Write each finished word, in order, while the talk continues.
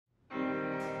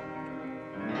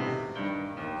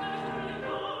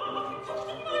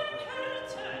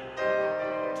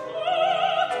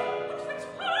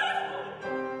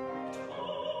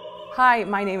Hi,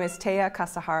 my name is Teiya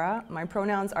Kasahara. My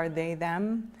pronouns are they,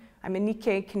 them. I'm a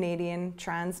Nikkei Canadian,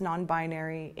 trans,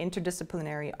 non-binary,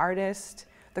 interdisciplinary artist,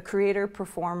 the creator,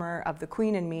 performer of The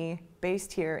Queen and Me,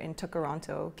 based here in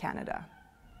Toronto, Canada.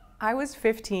 I was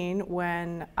 15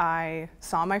 when I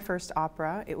saw my first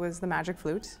opera. It was The Magic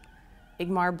Flute,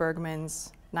 Ingmar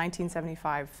Bergman's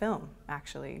 1975 film,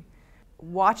 actually.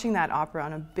 Watching that opera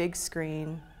on a big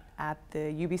screen at the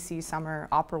UBC Summer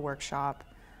Opera Workshop,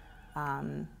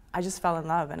 I just fell in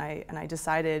love, and I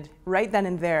decided right then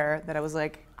and there that I was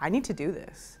like, I need to do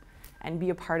this and be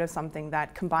a part of something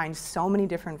that combines so many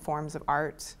different forms of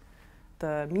art,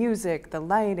 the music, the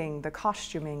lighting, the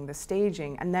costuming, the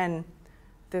staging, and then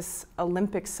this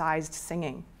Olympic-sized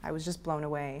singing. I was just blown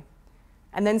away.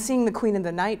 And then seeing the Queen of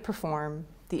the Night perform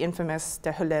the infamous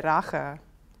De Hulle Rache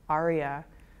aria,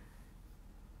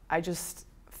 I just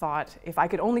thought if I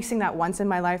could only sing that once in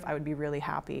my life, I would be really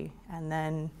happy. And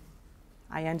then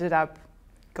I ended up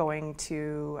going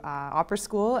to opera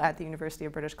school at the University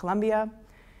of British Columbia,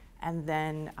 and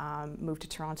then moved to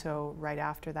Toronto right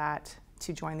after that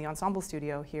to join the ensemble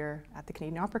studio here at the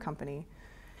Canadian Opera Company.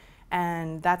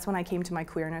 And that's when I came to my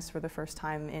queerness for the first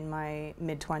time in my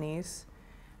mid-20s,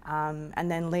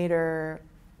 and then later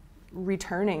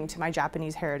returning to my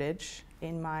Japanese heritage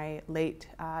in my late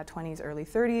 20s, early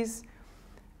 30s,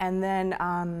 and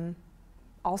then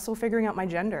also figuring out my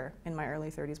gender in my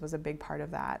early 30s was a big part of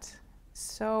that.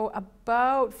 So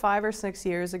about 5 or 6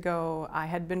 years ago, I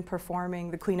had been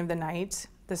performing The Queen of the Night,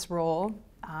 this role.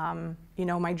 You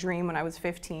know, my dream when I was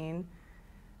 15,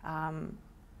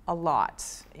 a lot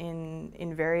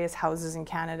in various houses in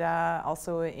Canada,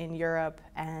 also in Europe,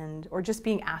 or just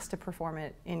being asked to perform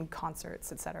it in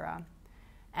concerts, etc.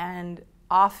 And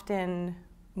often,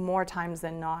 more times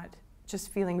than not,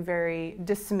 just feeling very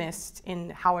dismissed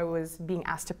in how I was being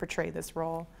asked to portray this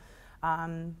role.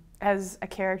 As a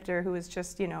character who is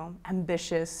just, you know,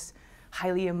 ambitious,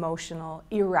 highly emotional,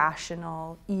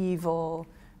 irrational, evil,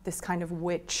 this kind of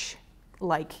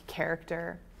witch-like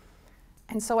character.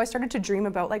 And so I started to dream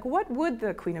about, like, what would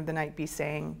the Queen of the Night be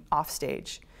saying off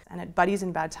stage? And at Buddies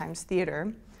in Bad Times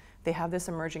Theatre, they have this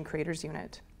emerging creators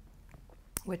unit,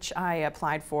 which I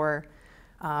applied for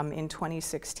in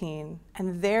 2016.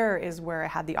 And there is where I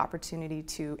had the opportunity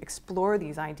to explore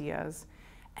these ideas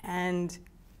and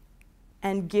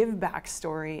give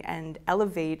backstory and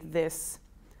elevate this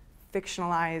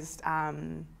fictionalized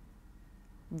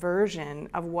version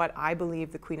of what I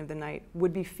believe the Queen of the Night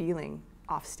would be feeling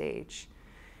off stage.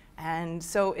 And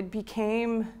so it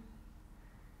became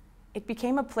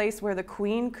a place where the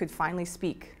Queen could finally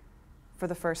speak for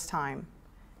the first time,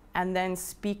 and then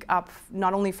speak up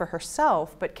not only for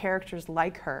herself, but characters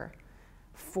like her,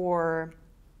 for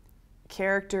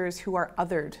characters who are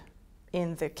othered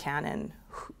in the canon,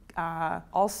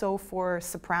 also for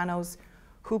sopranos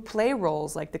who play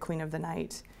roles like the Queen of the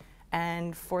Night,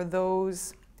 and for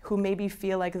those who maybe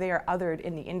feel like they are othered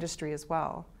in the industry as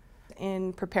well.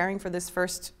 In preparing for this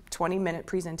first 20-minute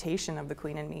presentation of The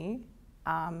Queen and Me,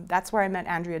 that's where I met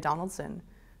Andrea Donaldson,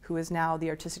 who is now the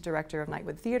artistic director of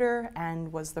Nightwood Theatre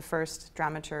and was the first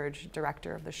dramaturge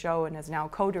director of the show and is now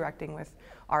co-directing with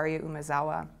Aria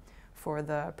Umezawa for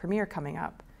the premiere coming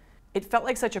up. It felt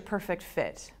like such a perfect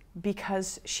fit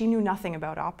because she knew nothing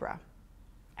about opera,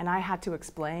 and I had to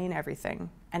explain everything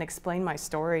and explain my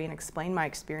story and explain my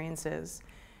experiences.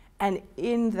 And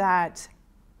in that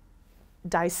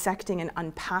dissecting and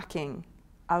unpacking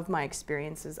of my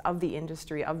experiences, of the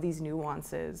industry, of these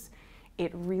nuances,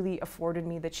 it really afforded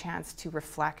me the chance to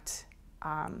reflect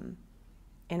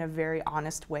in a very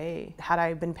honest way. Had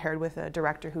I been paired with a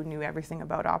director who knew everything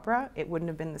about opera, it wouldn't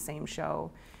have been the same show.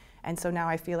 And so now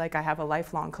I feel like I have a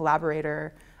lifelong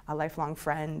collaborator, a lifelong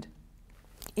friend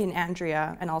in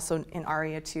Andrea, and also in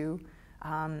Aria too,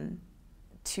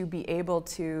 to be able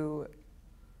to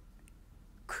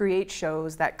create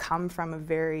shows that come from a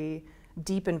very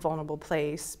deep and vulnerable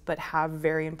place, but have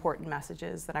very important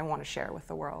messages that I want to share with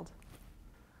the world.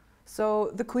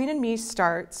 So The Queen and Me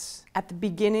starts at the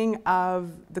beginning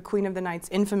of the Queen of the Night's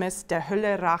infamous De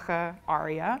Hulle Rache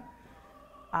aria,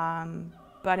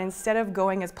 but instead of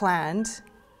going as planned,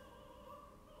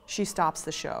 she stops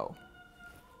the show.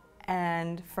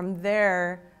 And from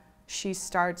there, she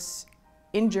starts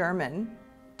in German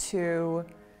to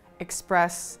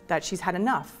express that she's had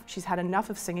enough. She's had enough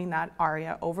of singing that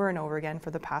aria over and over again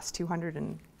for the past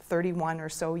 231 or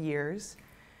so years,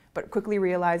 but quickly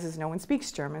realizes no one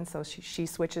speaks German, so she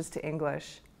switches to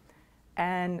English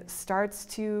and starts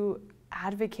to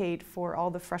advocate for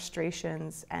all the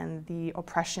frustrations and the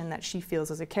oppression that she feels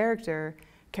as a character,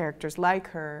 characters like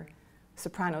her,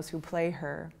 sopranos who play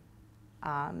her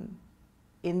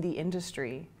in the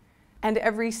industry. And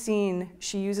every scene,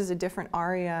 she uses a different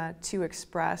aria to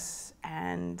express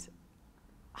and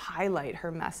highlight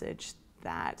her message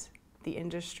that the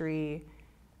industry,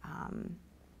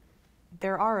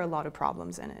 there are a lot of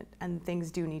problems in it, and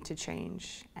things do need to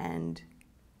change, and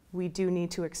we do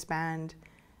need to expand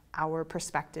our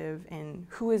perspective in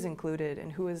who is included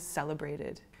and who is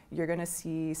celebrated. You're going to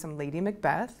see some Lady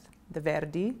Macbeth, the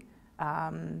Verdi,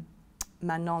 Manon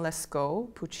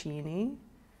Lescaut, Puccini.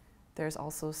 There's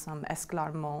also some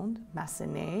Esclarmonde,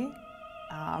 Massenet.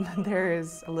 There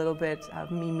is a little bit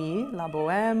of Mimi, La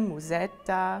Bohème,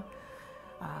 Musetta,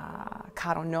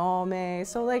 Caro Nome.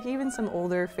 So like even some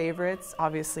older favorites.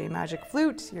 Obviously Magic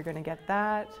Flute, you're gonna get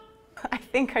that. I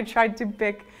think I tried to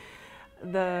pick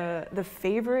the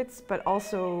favorites, but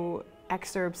also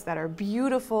excerpts that are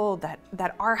beautiful,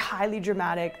 that are highly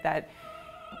dramatic, that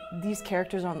these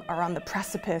characters are on the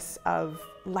precipice of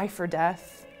life or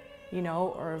death, you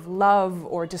know, or of love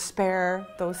or despair,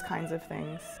 those kinds of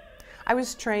things. I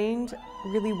was trained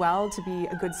really well to be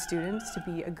a good student, to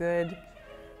be a good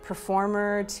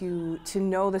performer, to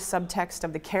know the subtext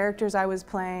of the characters I was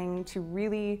playing, to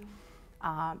really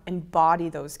embody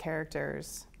those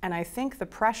characters. And I think the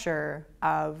pressure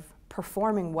of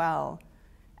performing well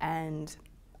and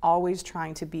always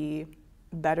trying to be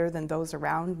better than those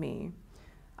around me,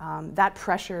 that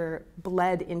pressure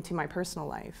bled into my personal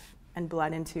life and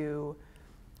bled into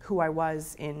who I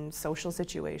was in social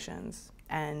situations.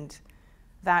 And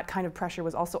that kind of pressure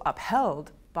was also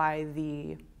upheld by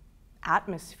the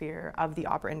atmosphere of the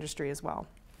opera industry as well.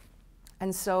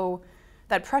 And so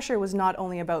that pressure was not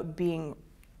only about being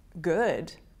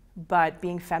good, but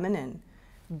being feminine,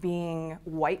 being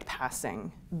white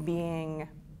passing, being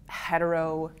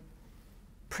hetero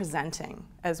presenting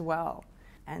as well.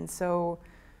 And so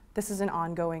this is an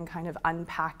ongoing kind of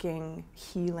unpacking,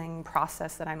 healing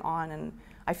process that I'm on, and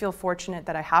I feel fortunate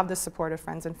that I have the support of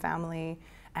friends and family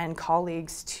and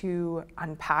colleagues to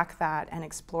unpack that and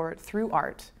explore it through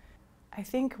art. I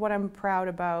think what I'm proud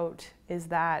about is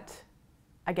that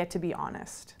I get to be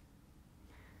honest.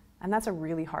 And that's a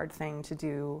really hard thing to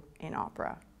do in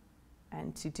opera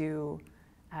and to do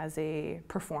as a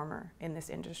performer in this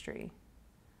industry.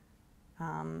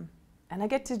 And I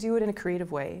get to do it in a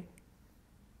creative way.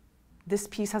 This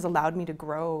piece has allowed me to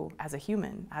grow as a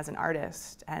human, as an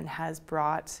artist, and has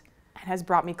brought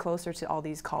me closer to all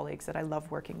these colleagues that I love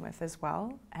working with as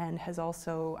well, and has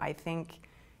also, I think,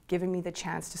 given me the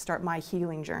chance to start my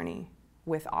healing journey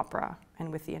with opera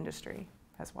and with the industry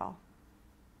as well.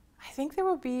 I think there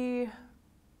will be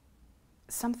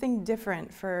something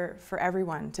different for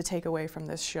everyone to take away from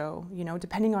this show, you know,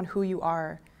 depending on who you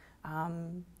are.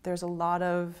 There's a lot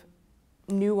of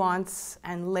nuance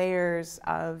and layers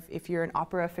of, if you're an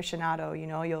opera aficionado, you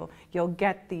know, you'll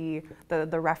get the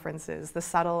references, the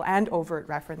subtle and overt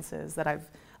references that I've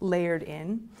layered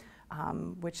in,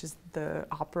 which is the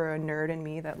opera nerd in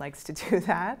me that likes to do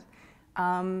that.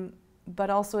 But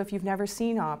also, if you've never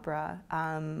seen opera,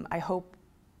 I hope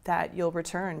that you'll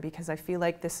return, because I feel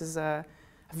like this is a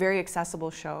very accessible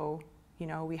show. You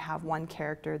know, we have one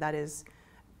character that is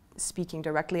speaking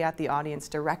directly at the audience,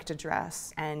 direct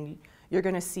address, and you're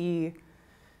going to see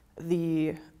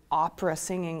the opera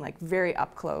singing like very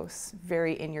up close,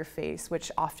 very in your face,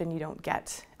 which often you don't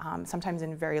get, sometimes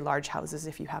in very large houses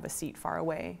if you have a seat far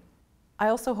away. I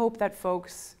also hope that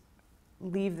folks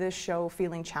leave this show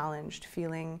feeling challenged,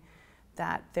 feeling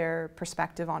that their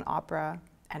perspective on opera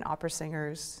and opera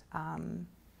singers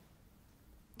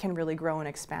can really grow and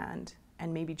expand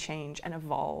and maybe change and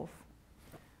evolve.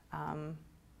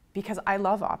 Because I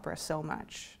love opera so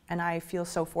much, and I feel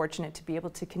so fortunate to be able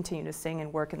to continue to sing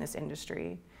and work in this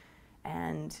industry.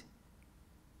 And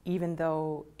even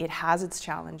though it has its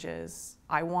challenges,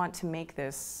 I want to make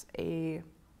this a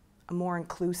more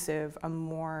inclusive, a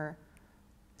more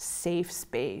safe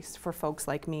space for folks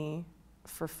like me,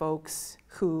 for folks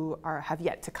who have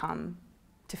yet to come,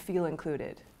 to feel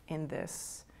included in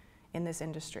this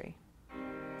industry.